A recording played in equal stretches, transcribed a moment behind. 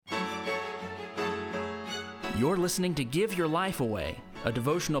You're listening to Give Your Life Away, a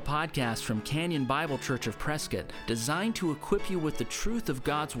devotional podcast from Canyon Bible Church of Prescott designed to equip you with the truth of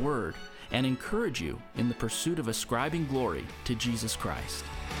God's Word and encourage you in the pursuit of ascribing glory to Jesus Christ.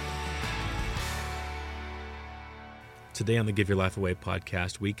 Today on the Give Your Life Away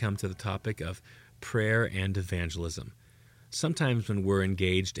podcast, we come to the topic of prayer and evangelism. Sometimes when we're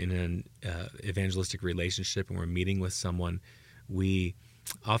engaged in an evangelistic relationship and we're meeting with someone, we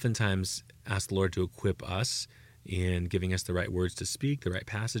oftentimes ask the Lord to equip us in giving us the right words to speak, the right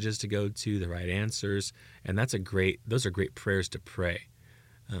passages to go to, the right answers, and those are great prayers to pray.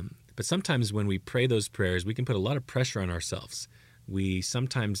 But sometimes when we pray those prayers, we can put a lot of pressure on ourselves. We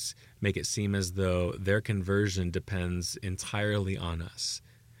sometimes make it seem as though their conversion depends entirely on us.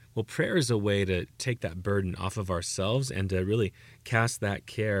 Well, prayer is a way to take that burden off of ourselves and to really cast that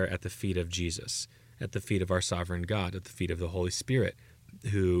care at the feet of Jesus, at the feet of our sovereign God, at the feet of the Holy Spirit,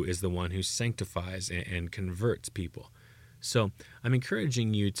 who is the one who sanctifies and converts people. So I'm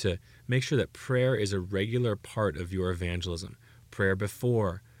encouraging you to make sure that prayer is a regular part of your evangelism. Prayer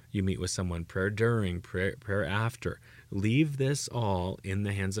before you meet with someone, prayer during, prayer after. Leave this all in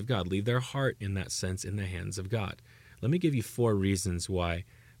the hands of God. Leave their heart, in that sense, in the hands of God. Let me give you 4 reasons why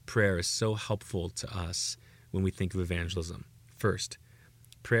prayer is so helpful to us when we think of evangelism. First,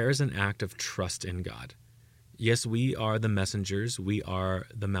 prayer is an act of trust in God. Yes, we are the messengers. We are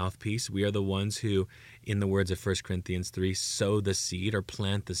the mouthpiece. We are the ones who, in the words of 1 Corinthians 3, sow the seed or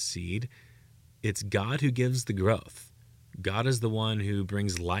plant the seed. It's God who gives the growth. God is the one who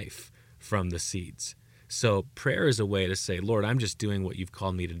brings life from the seeds. So prayer is a way to say, Lord, I'm just doing what you've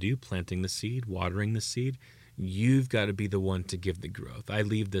called me to do, planting the seed, watering the seed. You've got to be the one to give the growth. I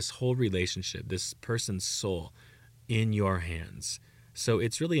leave this whole relationship, this person's soul, in your hands. So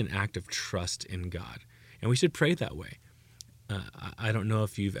it's really an act of trust in God. And we should pray that way. I don't know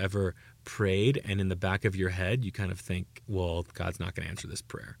if you've ever prayed and in the back of your head you kind of think, well, God's not going to answer this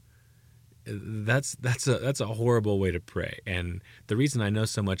prayer. That's a horrible way to pray. And the reason I know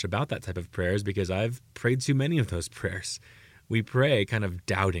so much about that type of prayer is because I've prayed too many of those prayers. We pray kind of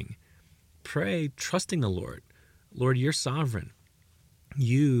doubting. Pray trusting the Lord. Lord, you're sovereign.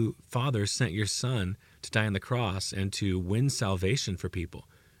 You, Father, sent your Son to die on the cross and to win salvation for people.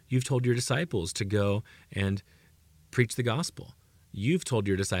 You've told your disciples to go and preach the gospel. You've told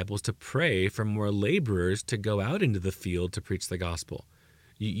your disciples to pray for more laborers to go out into the field to preach the gospel.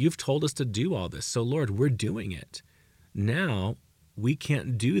 You've told us to do all this. So, Lord, we're doing it. Now, we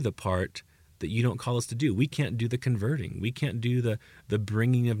can't do the part that you don't call us to do. We can't do the converting. We can't do the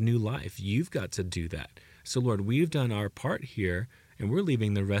bringing of new life. You've got to do that. So, Lord, we've done our part here, and we're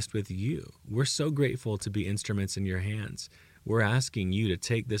leaving the rest with you. We're so grateful to be instruments in your hands. We're asking you to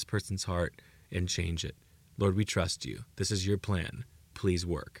take this person's heart and change it. Lord, we trust you. This is your plan. Please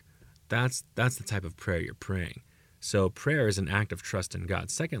work. That's the type of prayer you're praying. So prayer is an act of trust in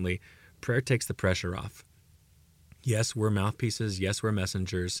God. Secondly, prayer takes the pressure off. Yes, we're mouthpieces. Yes, we're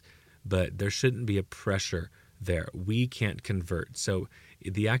messengers, but there shouldn't be a pressure there. We can't convert. So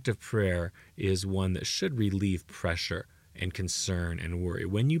the act of prayer is one that should relieve pressure and concern and worry.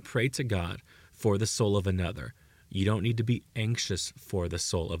 When you pray to God for the soul of another, you don't need to be anxious for the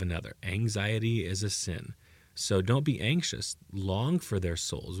soul of another. Anxiety is a sin. So don't be anxious. Long for their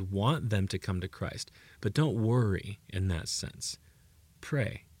souls. Want them to come to Christ. But don't worry in that sense.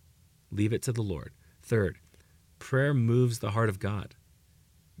 Pray. Leave it to the Lord. Third, prayer moves the heart of God.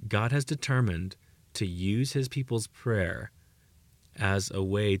 God has determined to use his people's prayer as a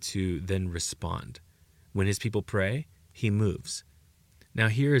way to then respond. When his people pray, he moves. Now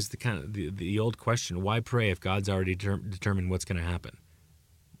here is the old question, why pray if God's already determined what's going to happen?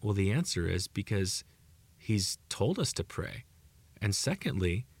 Well, the answer is because he's told us to pray. And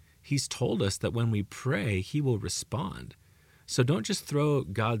secondly, he's told us that when we pray, he will respond. So don't just throw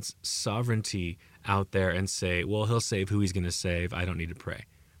God's sovereignty out there and say, well, he'll save who he's going to save. I don't need to pray.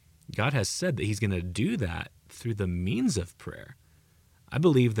 God has said that he's going to do that through the means of prayer. I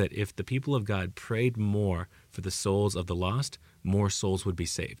believe that if the people of God prayed more for the souls of the lost, more souls would be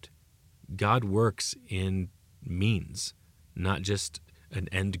saved. God works in means, not just an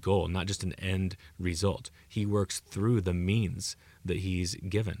end goal, not just an end result. He works through the means that he's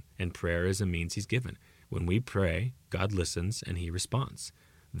given, and prayer is a means he's given. When we pray, God listens and he responds.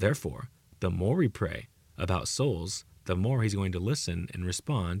 Therefore, the more we pray about souls, the more he's going to listen and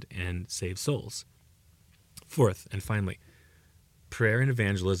respond and save souls. Fourth, and finally, prayer and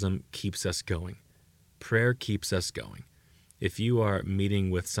evangelism keeps us going. Prayer keeps us going. If you are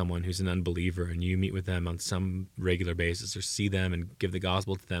meeting with someone who's an unbeliever and you meet with them on some regular basis or see them and give the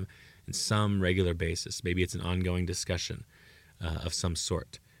gospel to them in some regular basis, maybe it's an ongoing discussion of some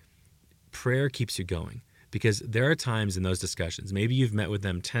sort, prayer keeps you going. Because there are times in those discussions, maybe you've met with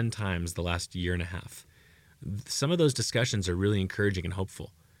them 10 times the last year and a half. Some of those discussions are really encouraging and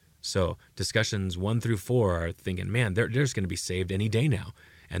hopeful. So discussions 1 through 4 are thinking, man, they're just going to be saved any day now.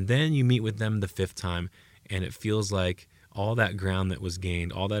 And then you meet with them the 5th time, and it feels like all that ground that was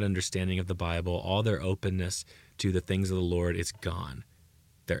gained, all that understanding of the Bible, all their openness to the things of the Lord is gone.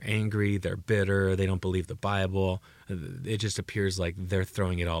 They're angry, they're bitter, they don't believe the Bible. It just appears like they're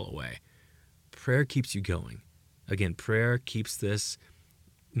throwing it all away. Prayer keeps you going. Again, prayer keeps this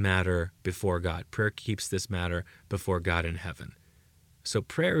matter before God. Prayer keeps this matter before God in heaven. So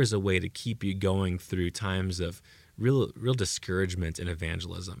prayer is a way to keep you going through times of real discouragement in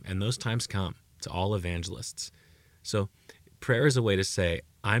evangelism. And those times come to all evangelists. So prayer is a way to say,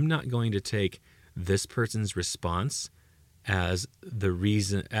 I'm not going to take this person's response as the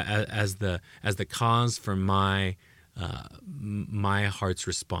reason, as the cause for my heart's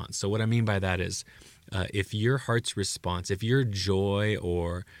response. So what I mean by that is, if your heart's response, if your joy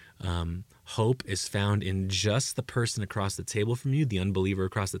or hope is found in just the person across the table from you, the unbeliever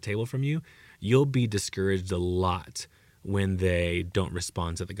across the table from you, you'll be discouraged a lot when they don't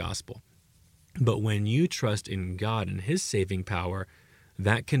respond to the gospel. But when you trust in God and His saving power,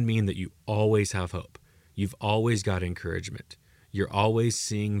 that can mean that you always have hope. You've always got encouragement. You're always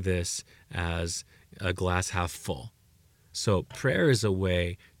seeing this as a glass half full. So prayer is a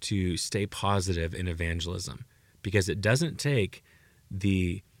way to stay positive in evangelism, because it doesn't take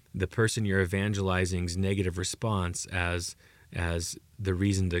the person you're evangelizing's negative response as the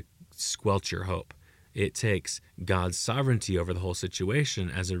reason to squelch your hope. It takes God's sovereignty over the whole situation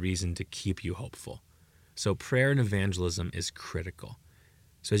as a reason to keep you hopeful. So prayer and evangelism is critical.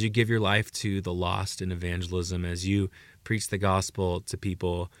 So as you give your life to the lost in evangelism, as you preach the gospel to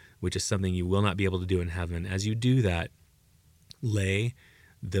people, which is something you will not be able to do in heaven, as you do that, lay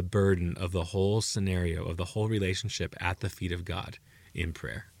the burden of the whole scenario, of the whole relationship at the feet of God in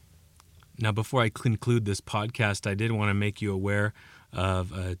prayer. Now, before I conclude this podcast, I did want to make you aware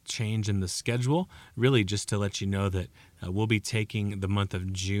of a change in the schedule, really just to let you know that we'll be taking the month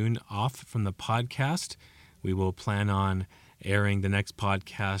of June off from the podcast. We will plan on airing the next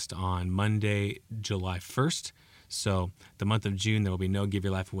podcast on Monday, July 1st. So the month of June, there will be no Give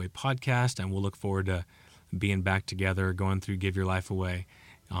Your Life Away podcast, and we'll look forward to being back together, going through Give Your Life Away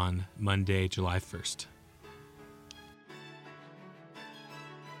on Monday, July 1st.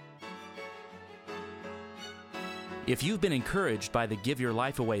 If you've been encouraged by the Give Your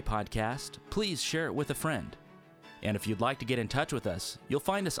Life Away podcast, please share it with a friend. And if you'd like to get in touch with us, you'll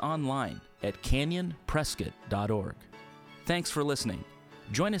find us online at canyonprescott.org. Thanks for listening.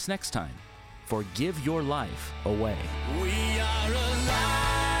 Join us next time for Give Your Life Away. We are alive.